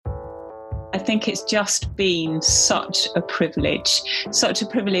I think it's just been such a privilege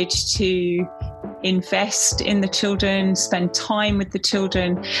to invest in the children, spend time with the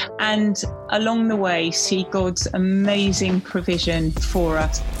children, and along the way see God's amazing provision for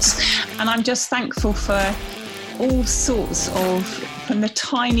us. And I'm just thankful for all sorts of, from the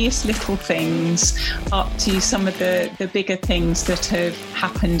tiniest little things up to some of the bigger things that have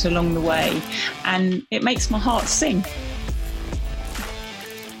happened along the way. And it makes my heart sing.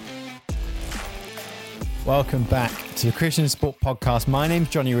 Welcome back to the Christian Sport Podcast. My name's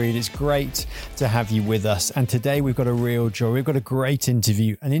Johnny Reid. It's great to have you with us. And today we've got a real joy. We've got a great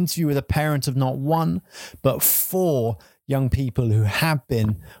interview, an interview with a parent of not one, but 4 young people who have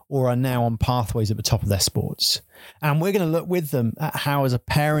been or are now on pathways at the top of their sports. And we're going to look with them at how, as a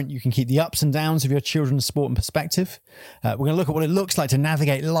parent, you can keep the ups and downs of your children's sport in perspective. We're going to look at what it looks like to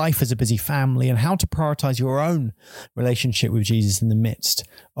navigate life as a busy family and how to prioritize your own relationship with Jesus in the midst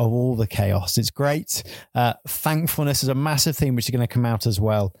of all the chaos. It's great. Thankfulness is a massive theme which is going to come out as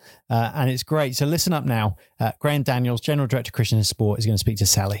well. And it's great. So listen up now. Graham Daniels, General Director of Christian Sport, is going to speak to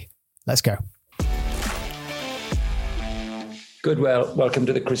Sally. Let's go. Good. Well, welcome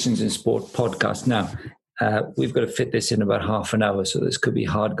to the Christians in Sport podcast. Now, we've got to fit this in about half an hour, so this could be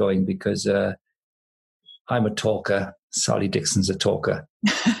hard going because I'm a talker. Sally Dixon's a talker.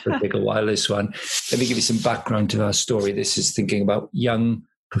 It'll take a while, this one. Let me give you some background to our story. This is thinking about young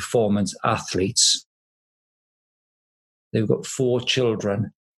performance athletes. They've got 4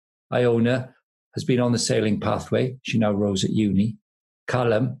 children. Iona has been on the sailing pathway. She now rows at uni.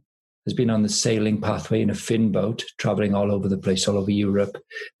 Callum has been on the sailing pathway in a fin boat, traveling all over the place, all over Europe.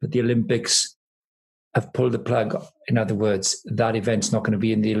 But the Olympics have pulled the plug. In other words, that event's not going to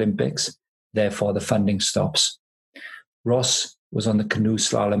be in the Olympics. Therefore, the funding stops. Ross was on the canoe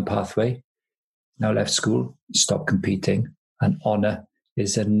slalom pathway, now left school, stopped competing. And Honor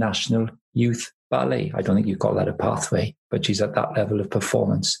is a national youth ballet. I don't think you call that a pathway, but she's at that level of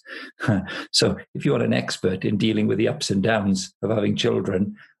performance. So if you are an expert in dealing with the ups and downs of having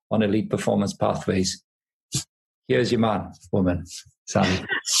children on elite performance pathways, here's your man, woman, Sally.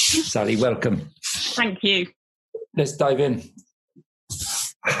 Sally, welcome. Thank you. Let's dive in.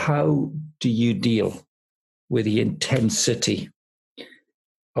 How do you deal with the intensity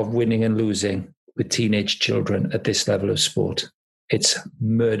of winning and losing with teenage children at this level of sport? It's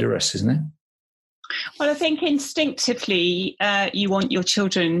murderous, isn't it? Well, I think instinctively you want your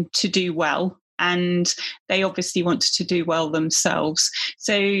children to do well, and they obviously want to do well themselves.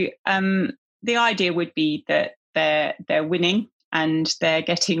 So the idea would be that they're winning and they're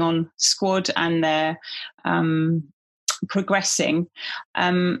getting on squad and they're progressing.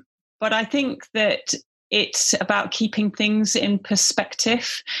 But I think that it's about keeping things in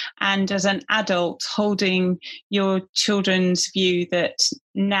perspective, and as an adult holding your children's view that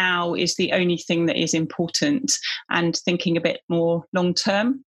now is the only thing that is important and thinking a bit more long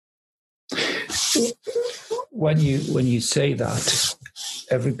term. When you say that,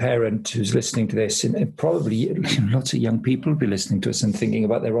 every parent who's listening to this, and probably lots of young people will be listening to us and thinking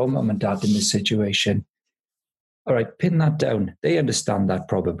about their own mum and dad in this situation. All right, pin that down. They understand that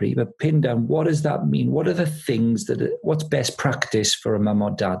probably, but pin down, what does that mean? What are the things what's best practice for a mum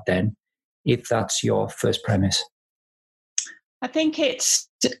or dad then, if that's your first premise? I think it's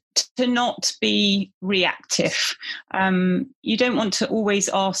to not be reactive. You don't want to always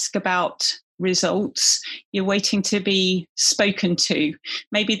ask about results. You're waiting to be spoken to.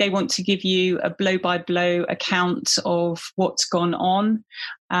 Maybe they want to give you a blow-by-blow account of what's gone on.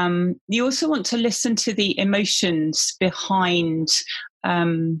 You also want to listen to the emotions behind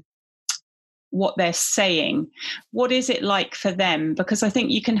what they're saying. What is it like for them? Because I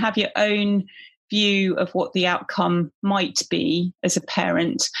think you can have your own view of what the outcome might be as a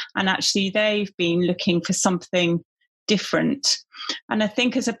parent, and actually they've been looking for something different. And I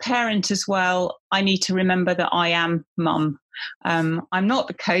think as a parent as well, I need to remember that I am mum. I'm not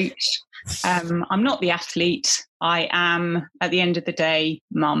the coach. I'm not the athlete. I am, at the end of the day,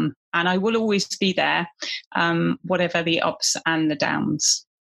 mum. And I will always be there, whatever the ups and the downs.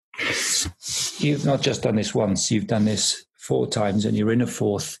 You've not just done this once, you've done this 4 times, and you're in a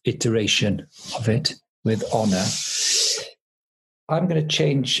 4th iteration of it with Honor. I'm going to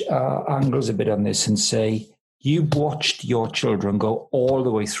change angles a bit on this and say, you watched your children go all the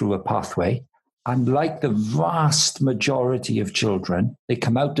way through a pathway, and like the vast majority of children, they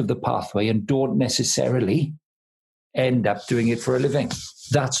come out of the pathway and don't necessarily end up doing it for a living.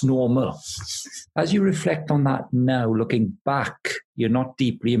 That's normal. As you reflect on that now, looking back, you're not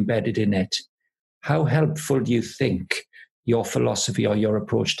deeply embedded in it. How helpful do you think your philosophy or your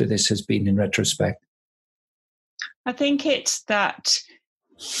approach to this has been in retrospect? I think it's that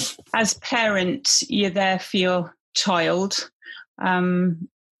as parents, you're there for your child.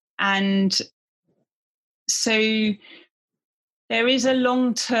 And so there is a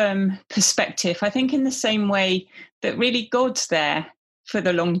long-term perspective, I think, in the same way that really God's there for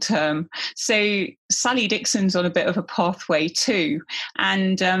the long term. So Sally Dixon's on a bit of a pathway too.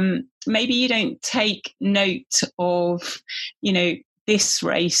 And maybe you don't take note of, this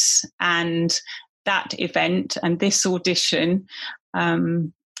race and that event and this audition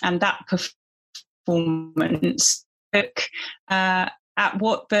and that performance. Look at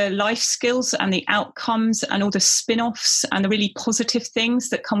what the life skills and the outcomes and all the spin-offs and the really positive things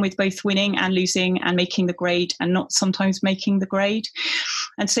that come with both winning and losing and making the grade and not sometimes making the grade.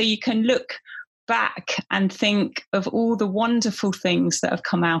 And so you can look back and think of all the wonderful things that have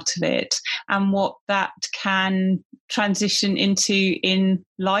come out of it and what that can transition into in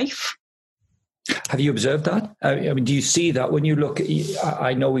life. Have you observed that? I mean, do you see that when you look?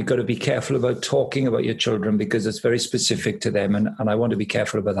 I know we've got to be careful about talking about your children because it's very specific to them, and I want to be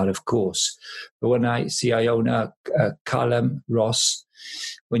careful about that, of course. But when I see Iona, Callum, Ross,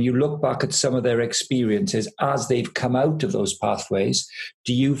 when you look back at some of their experiences as they've come out of those pathways,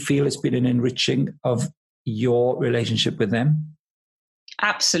 do you feel it's been an enriching of your relationship with them?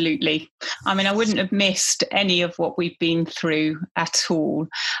 Absolutely. I mean, I wouldn't have missed any of what we've been through at all.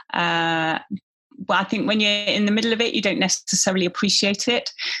 But I think when you're in the middle of it, you don't necessarily appreciate it.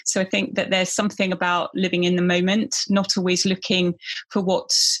 So I think that there's something about living in the moment, not always looking for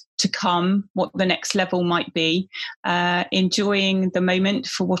what's to come, what the next level might be, enjoying the moment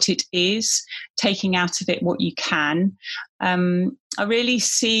for what it is, taking out of it what you can. I really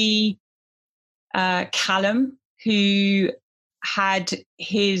see Callum, who had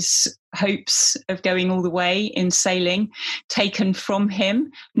his hopes of going all the way in sailing taken from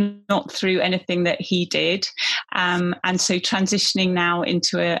him, not through anything that he did. And so transitioning now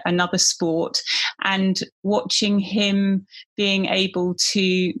into another sport and watching him being able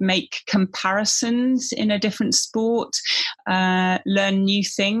to make comparisons in a different sport, learn new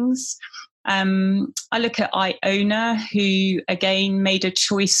things. I look at Iona, who again made a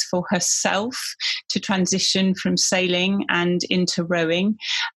choice for herself to transition from sailing and into rowing,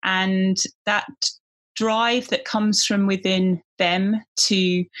 and that drive that comes from within them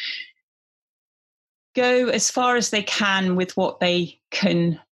to go as far as they can with what they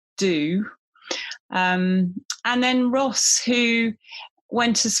can do. And then Ross, who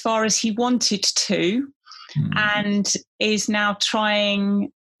went as far as he wanted to and is now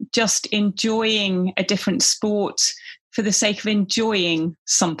just enjoying a different sport for the sake of enjoying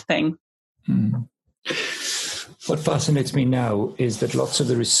something. What fascinates me now is that lots of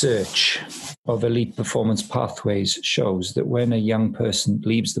the research of elite performance pathways shows that when a young person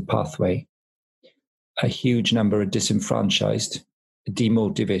leaves the pathway, a huge number are disenfranchised,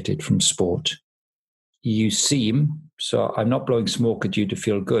 demotivated from sport. You seem, so I'm not blowing smoke at you to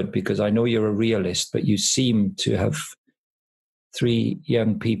feel good because I know you're a realist, but you seem to have 3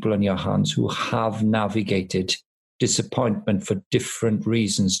 young people on your hands who have navigated disappointment for different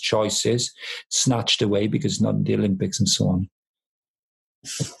reasons, choices, snatched away because not in the Olympics and so on.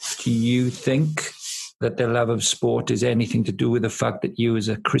 Do you think that their love of sport is anything to do with the fact that you as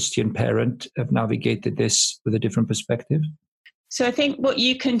a Christian parent have navigated this with a different perspective? So I think what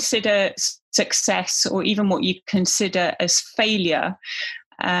you consider success or even what you consider as failure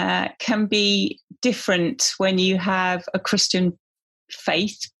can be different when you have a Christian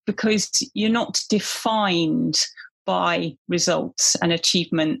faith, because you're not defined by results and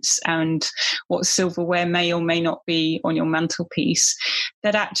achievements and what silverware may or may not be on your mantelpiece.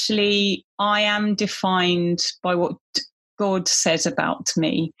 That actually I am defined by what God says about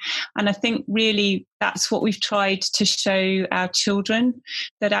me. And I think really that's what we've tried to show our children,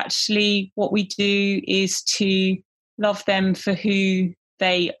 that actually what we do is to love them for who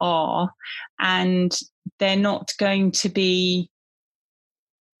they are, and they're not going to be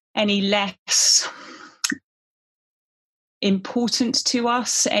any less important to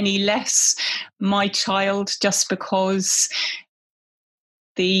us, any less my child, just because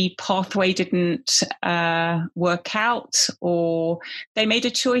the pathway didn't work out or they made a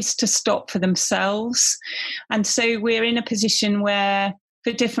choice to stop for themselves. And so we're in a position where,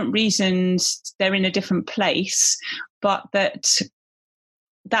 for different reasons, they're in a different place, but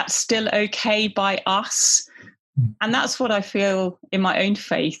that's still okay by us. And that's what I feel in my own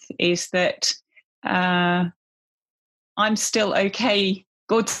faith, is that I'm still okay.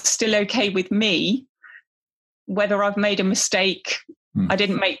 God's still okay with me, whether I've made a mistake, I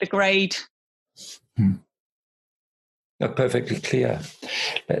didn't make the grade. Not perfectly clear.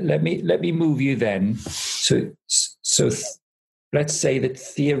 Let me move you then. So let's say that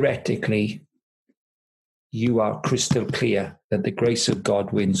theoretically you are crystal clear that the grace of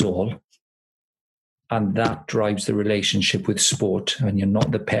God wins all, and that drives the relationship with sport, and you're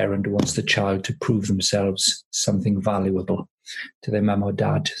not the parent who wants the child to prove themselves something valuable to their mum or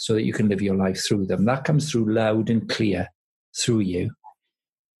dad so that you can live your life through them. That comes through loud and clear through you.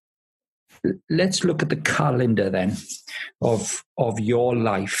 Let's look at the calendar then of your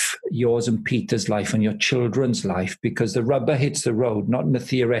life, yours and Peter's life and your children's life, because the rubber hits the road, not in the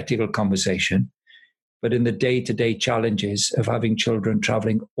theoretical conversation, but in the day-to-day challenges of having children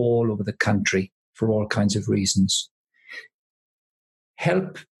traveling all over the country for all kinds of reasons.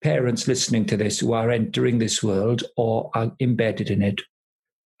 Help parents listening to this who are entering this world or are embedded in it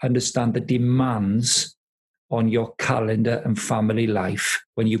understand the demands on your calendar and family life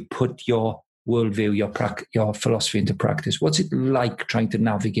when you put your worldview, your philosophy into practice. What's it like trying to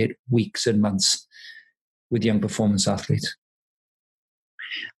navigate weeks and months with young performance athletes?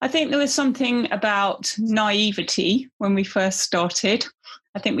 I think there was something about naivety when we first started.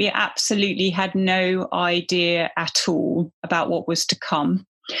 I think we absolutely had no idea at all about what was to come.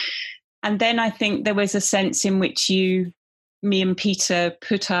 And then I think there was a sense in which me and Peter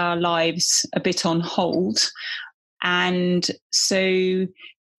put our lives a bit on hold. And so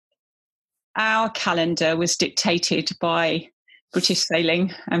our calendar was dictated by British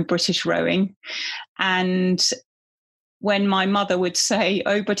sailing and British rowing. And when my mother would say,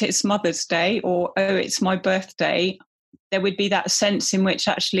 "Oh, but it's Mother's Day," or "Oh, it's my birthday," there would be that sense in which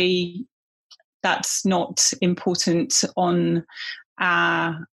actually that's not important on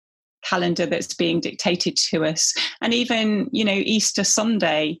our calendar that's being dictated to us. And even, Easter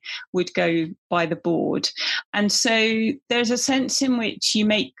Sunday would go by the board. And so there's a sense in which you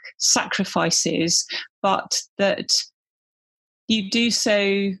make sacrifices, but that you do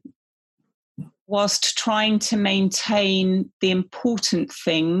so whilst trying to maintain the important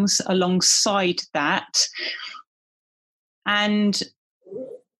things alongside that. And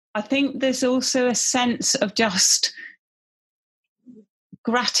I think there's also a sense of just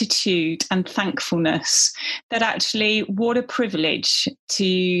gratitude and thankfulness that actually what a privilege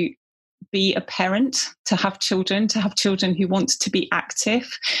to be a parent, to have children who want to be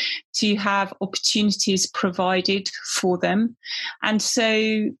active, to have opportunities provided for them. And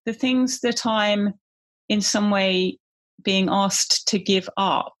so the things that I'm in some way being asked to give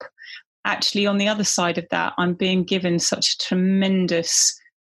up, actually on the other side of that, I'm being given such a tremendous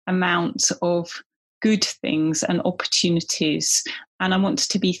amount of good things and opportunities. And I want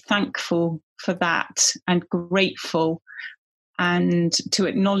to be thankful for that and grateful and to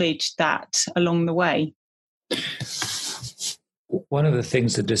acknowledge that along the way. One of the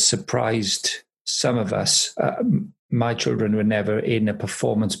things that has surprised some of us, my children were never in a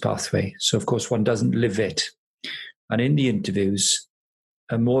performance pathway. So, of course, one doesn't live it. And in the interviews,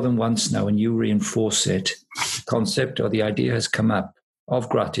 more than once now, and you reinforce it, concept or the idea has come up of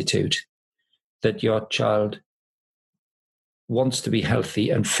gratitude, that your child wants to be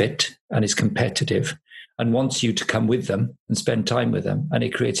healthy and fit and is competitive and wants you to come with them and spend time with them. And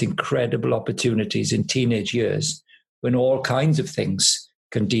it creates incredible opportunities in teenage years when all kinds of things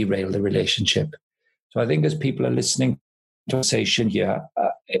can derail the relationship. So I think as people are listening to the conversation here,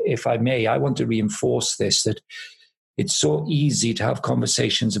 if I may, I want to reinforce this, that it's so easy to have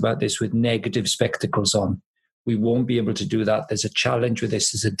conversations about this with negative spectacles on. We won't be able to do that. There's a challenge with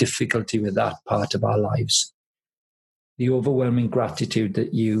this. There's a difficulty with that part of our lives. The overwhelming gratitude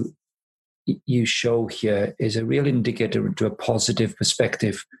that you show here is a real indicator into a positive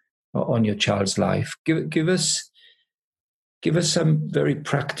perspective on your child's life. Give us some very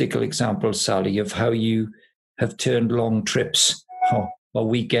practical examples, Sally, of how you have turned long trips or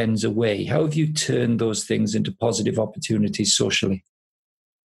weekends away. How have you turned those things into positive opportunities socially?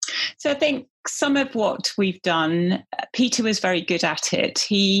 So I think some of what we've done, Peter was very good at it.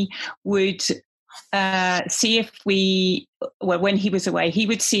 He would see if when he was away, he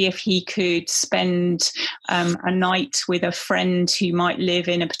would see if he could spend a night with a friend who might live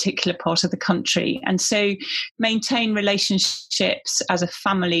in a particular part of the country. And so maintain relationships as a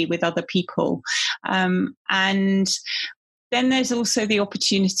family with other people. And then there's also the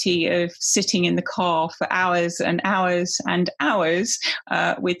opportunity of sitting in the car for hours and hours and hours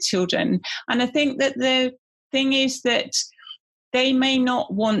with children. And I think that the thing is that they may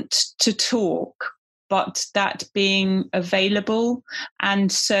not want to talk, but that being available. And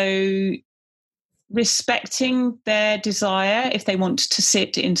so respecting their desire if they want to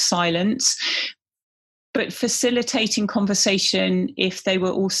sit in silence, but facilitating conversation if they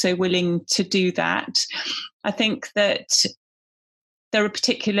were also willing to do that. I think that there are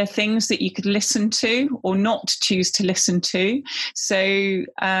particular things that you could listen to or not choose to listen to. So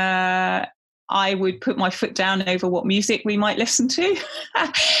I would put my foot down over what music we might listen to,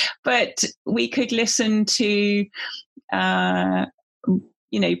 but we could listen to,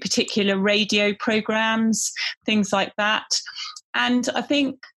 particular radio programs, things like that. And I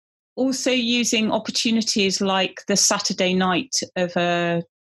think also using opportunities like the Saturday night of a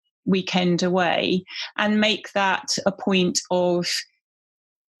weekend away and make that a point of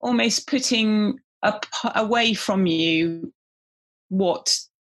almost putting away from you what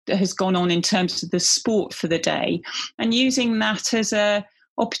has gone on in terms of the sport for the day, and using that as a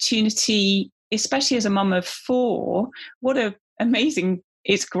opportunity, especially as a mum of 4. What a amazing,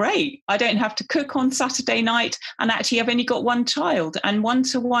 it's great. I don't have to cook on Saturday night, and actually I've only got one child, and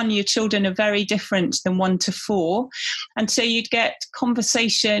 1-to-1 your children are very different than 1-to-4, and so you'd get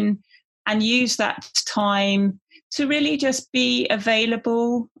conversation and use that time to really just be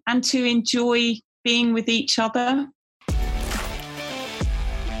available and to enjoy being with each other.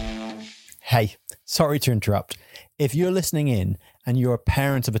 Hey, sorry to interrupt. If you're listening in and you're a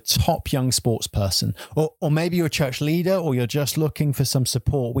parent of a top young sports person, or maybe you're a church leader, or you're just looking for some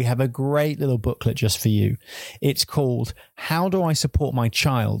support, we have a great little booklet just for you. It's called How Do I Support My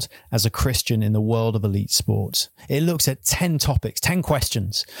Child as a Christian in the World of Elite Sports? It looks at 10 topics, 10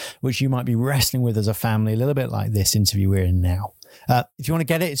 questions, which you might be wrestling with as a family, a little bit like this interview we're in now. If you want to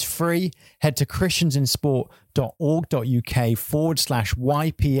get it, it's free. Head to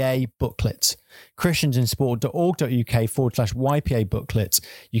christiansinsport.org.uk/YPA booklet. christiansinsport.org.uk/YPA booklet.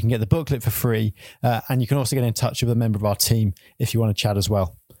 You can get the booklet for free. And you can also get in touch with a member of our team if you want to chat as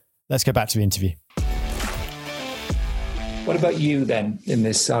well. Let's go back to the interview. What about you then in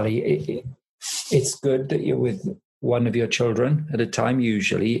this, Sally? It's good that you're with one of your children at a time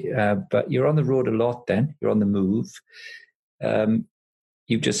usually, but you're on the road a lot then. You're on the move.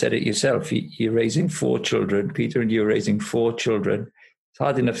 You've just said it yourself. You're raising 4 children. Peter and you are raising 4 children. It's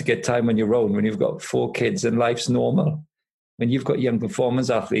hard enough to get time on your own when you've got 4 kids and life's normal. When you've got young performance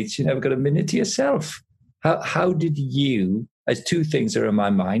athletes, you never got a minute to yourself. How did you, as 2 things are in my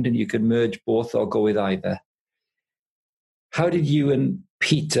mind, and you can merge both or go with either. How did you and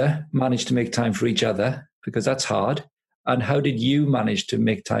Peter manage to make time for each other? Because that's hard. And how did you manage to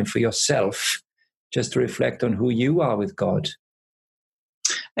make time for yourself, just to reflect on who you are with God?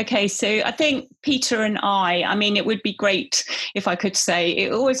 Okay, so I think Peter and I mean, it would be great if I could say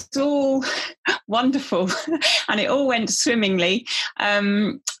it was all wonderful and it all went swimmingly.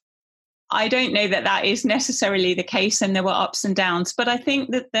 I don't know that is necessarily the case, and there were ups and downs, but I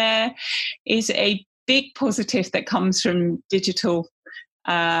think that there is a big positive that comes from digital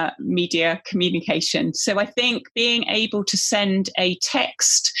media communication. So I think being able to send a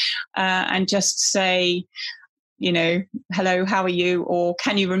text and just say, hello, how are you? Or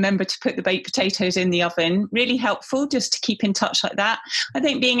can you remember to put the baked potatoes in the oven? Really helpful just to keep in touch like that. I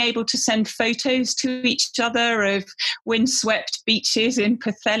think being able to send photos to each other of windswept beaches in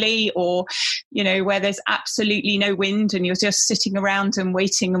Pwllheli, or, where there's absolutely no wind and you're just sitting around and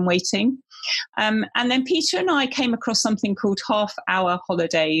waiting. And then Peter and I came across something called half-hour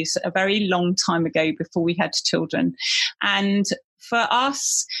holidays a very long time ago before we had children. And for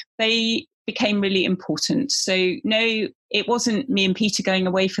us, they became really important. So no, it wasn't me and Peter going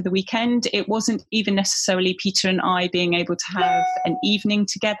away for the weekend. It wasn't even necessarily Peter and I being able to have an evening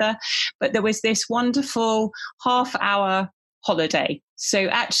together, but there was this wonderful half-hour holiday. So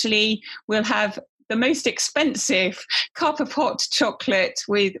actually we'll have the most expensive cup of hot chocolate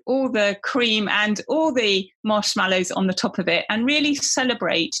with all the cream and all the marshmallows on the top of it, and really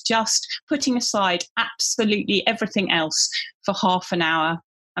celebrate just putting aside absolutely everything else for half an hour.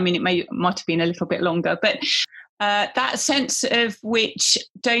 I mean, it might have been a little bit longer, but that sense of which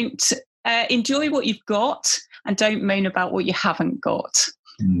don't enjoy what you've got and don't moan about what you haven't got.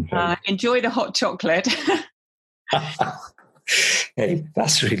 Mm-hmm. Enjoy the hot chocolate. Hey,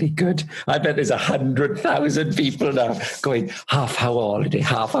 that's really good. I bet there's 100,000 people now going, half-hour holiday.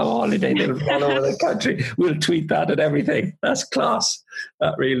 They're all over the country. We'll tweet that and everything. That's class.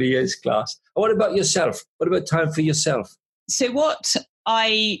 That really is class. What about yourself? What about time for yourself? So what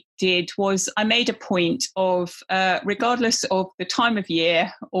I did was I made a point of, regardless of the time of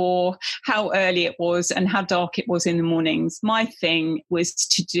year or how early it was and how dark it was in the mornings, my thing was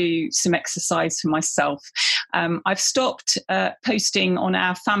to do some exercise for myself. I've stopped posting on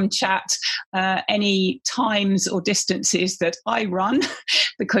our fam chat any times or distances that I run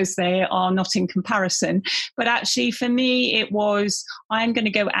because they are not in comparison. But actually for me, it was, I'm going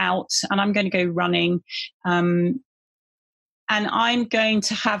to go out and I'm going to go running. and I'm going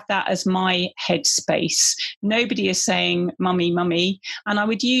to have that as my headspace. Nobody is saying, mummy, mummy. And I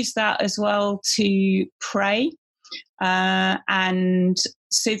would use that as well to pray. And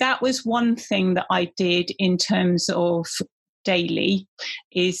so that was one thing that I did in terms of daily,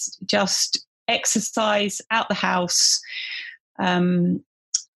 is just exercise, out the house,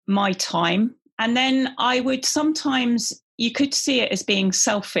 my time. And then I would sometimes, you could see it as being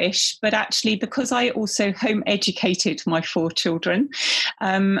selfish, but actually, because I also home educated my 4 children,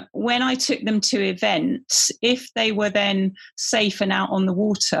 when I took them to events, if they were then safe and out on the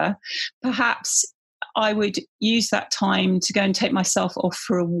water, perhaps I would use that time to go and take myself off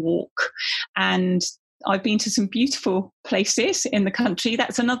for a walk. And I've been to some beautiful places in the country.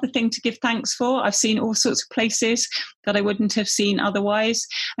 That's another thing to give thanks for. I've seen all sorts of places that I wouldn't have seen otherwise.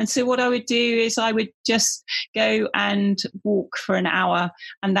 And so what I would do is I would just go and walk for an hour,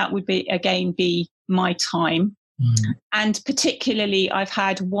 and that would be my time. And particularly, I've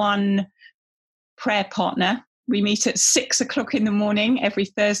had one prayer partner. We meet at 6:00 in the morning every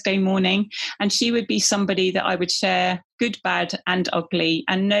Thursday morning, and she would be somebody that I would share good, bad, and ugly,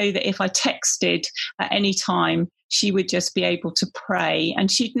 and know that if I texted at any time, she would just be able to pray, and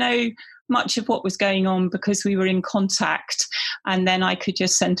she'd know much of what was going on because we were in contact. And then I could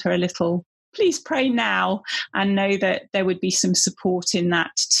just send her a little, please pray now, and know that there would be some support in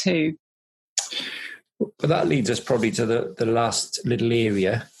that too. Well, that leads us probably to the last little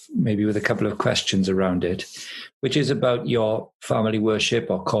area, maybe with a couple of questions around it, which is about your family worship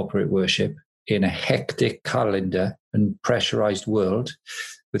or corporate worship in a hectic calendar and pressurized world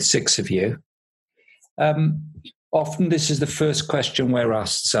with 6 of you. Often this is the first question we're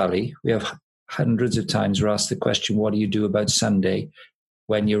asked, Sally. We have hundreds of times we're asked the question, what do you do about Sunday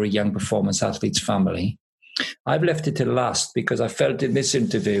when you're a young performance athlete's family? I've left it to last because I felt in this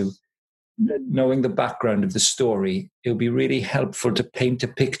interview, knowing the background of the story, it would be really helpful to paint a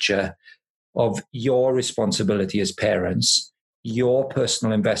picture of your responsibility as parents, your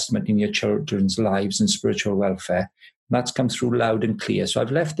personal investment in your children's lives and spiritual welfare. And that's come through loud and clear. So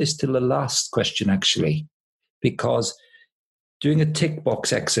I've left this till the last question, actually, because doing a tick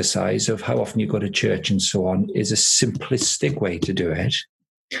box exercise of how often you go to church and so on is a simplistic way to do it.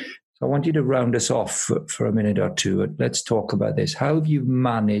 So I want you to round us off for a minute or two. Let's talk about this. How have you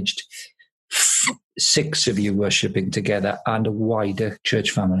managed 6 of you worshipping together and a wider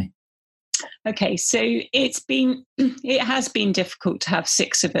church family? Okay, so it has been difficult to have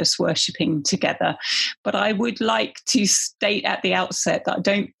 6 of us worshipping together, but I would like to state at the outset that I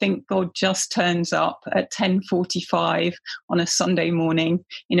don't think God just turns up at 10:45 on a Sunday morning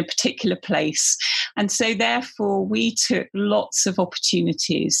in a particular place. And so therefore we took lots of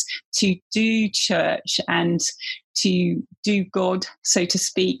opportunities to do church and to do God, so to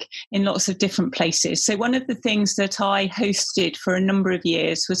speak, in lots of different places. So one of the things that I hosted for a number of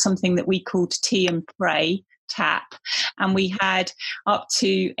years was something that we called Tea and Pray, TAP. And we had up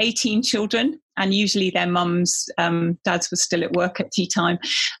to 18 children, and usually their mums, dads were still at work at tea time.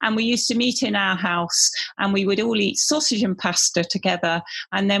 And we used to meet in our house, and we would all eat sausage and pasta together.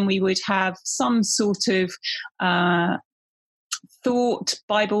 And then we would have some sort of thought,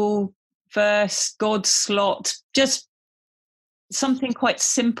 Bible verse, God slot, just something quite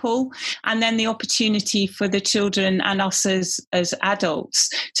simple. And then the opportunity for the children and us as adults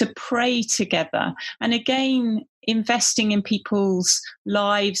to pray together. And again, investing in people's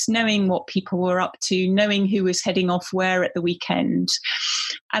lives, knowing what people were up to, knowing who was heading off where at the weekend.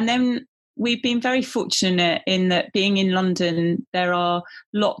 And then we've been very fortunate in that, being in London, there are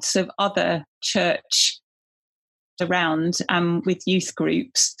lots of other church around with youth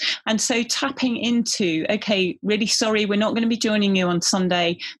groups. And so tapping into, okay, really sorry, we're not going to be joining you on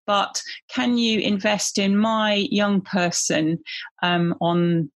Sunday, but can you invest in my young person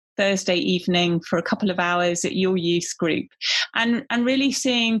on Thursday evening for a couple of hours at your youth group? And really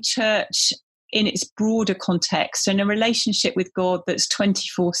seeing church in its broader context and a relationship with God that's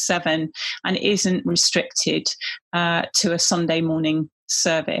 24/7 and isn't restricted to a Sunday morning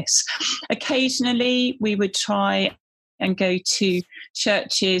service. Occasionally we would try and go to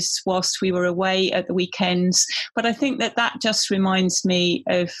churches whilst we were away at the weekends, but I think that just reminds me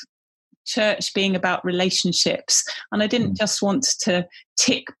of church being about relationships, and I didn't just want to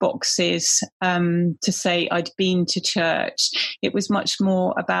tick boxes to say I'd been to church. It was much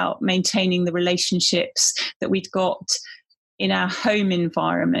more about maintaining the relationships that we'd got in our home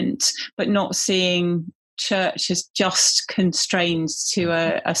environment, but not seeing church as just constrained to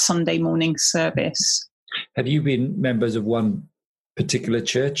a Sunday morning service. Have you been members of one particular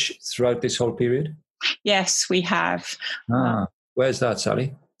church throughout this whole period? Yes, we have. Where's that,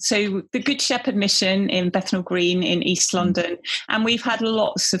 Sally? so the Good Shepherd mission in Bethnal Green in East London, and we've had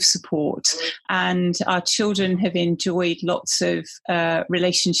lots of support, and our children have enjoyed lots of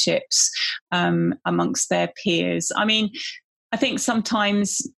relationships amongst their peers. I mean, I think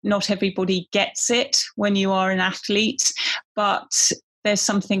sometimes not everybody gets it when you are an athlete, but there's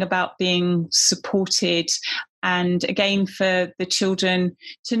something about being supported, and again, for the children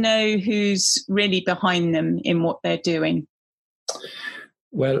to know who's really behind them in what they're doing.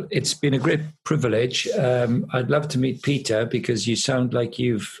 Well, it's been a great privilege. I'd love to meet Peter, because you sound like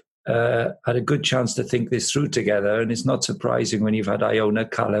you've had a good chance to think this through together. And it's not surprising when you've had Iona,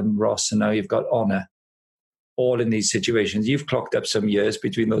 Callum, Ross, and now you've got Honor, all in these situations. You've clocked up some years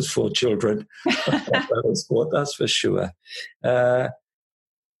between those 4 children. That's for sure.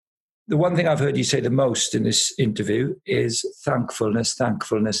 The one thing I've heard you say the most in this interview is thankfulness,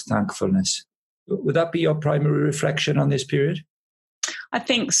 thankfulness, thankfulness. Would that be your primary reflection on this period? I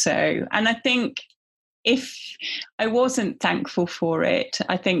think so. And I think if I wasn't thankful for it,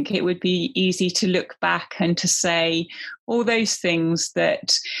 I think it would be easy to look back and to say all those things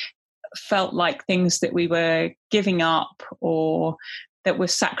that felt like things that we were giving up, or that were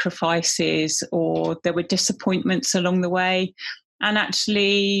sacrifices, or there were disappointments along the way. And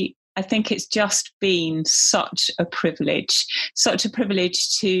actually, I think it's just been such a privilege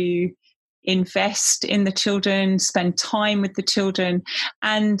to invest in the children, spend time with the children,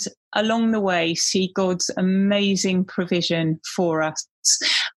 and along the way see God's amazing provision for us.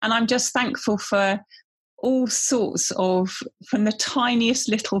 And I'm just thankful for all sorts of, from the tiniest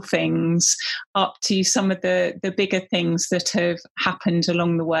little things up to some of the bigger things that have happened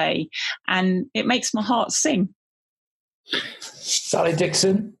along the way. And it makes my heart sing. Sally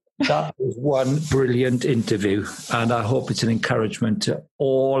Dixon, that was one brilliant interview, and I hope it's an encouragement to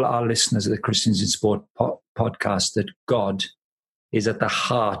all our listeners of the Christians in Sport podcast that God is at the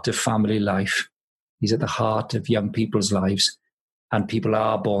heart of family life. He's at the heart of young people's lives, and people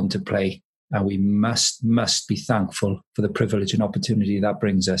are born to play, and we must be thankful for the privilege and opportunity that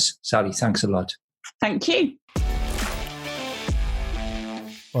brings us. Sally, thanks a lot. Thank you.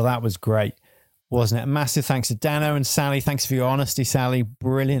 Well, that was great, wasn't it? A massive thanks to Dano and Sally. Thanks for your honesty, Sally.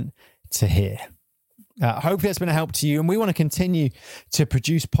 Brilliant to hear. Hopefully that's been a help to you. And we want to continue to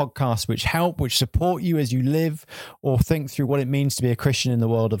produce podcasts which support you as you live or think through what it means to be a Christian in the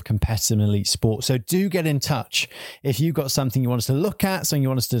world of competitive and elite sport. So do get in touch if you've got something you want us to look at, something you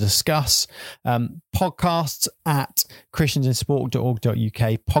want us to discuss. Podcasts at christiansinsport.org.uk,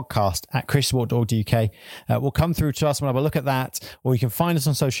 podcast at christiansinsport.org.uk will come through to us and we'll have a look at that. Or you can find us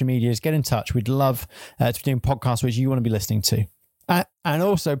on social medias. Get in touch. We'd love to be doing podcasts which you want to be listening to. And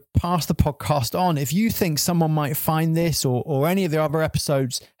also pass the podcast on. If you think someone might find this or any of the other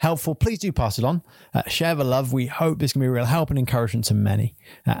episodes helpful, please do pass it on. Share the love. We hope this can be a real help and encouragement to many.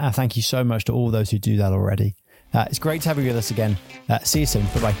 And thank you so much to all those who do that already. It's great to have you with us again. See you soon.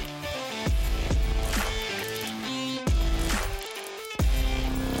 Bye-bye.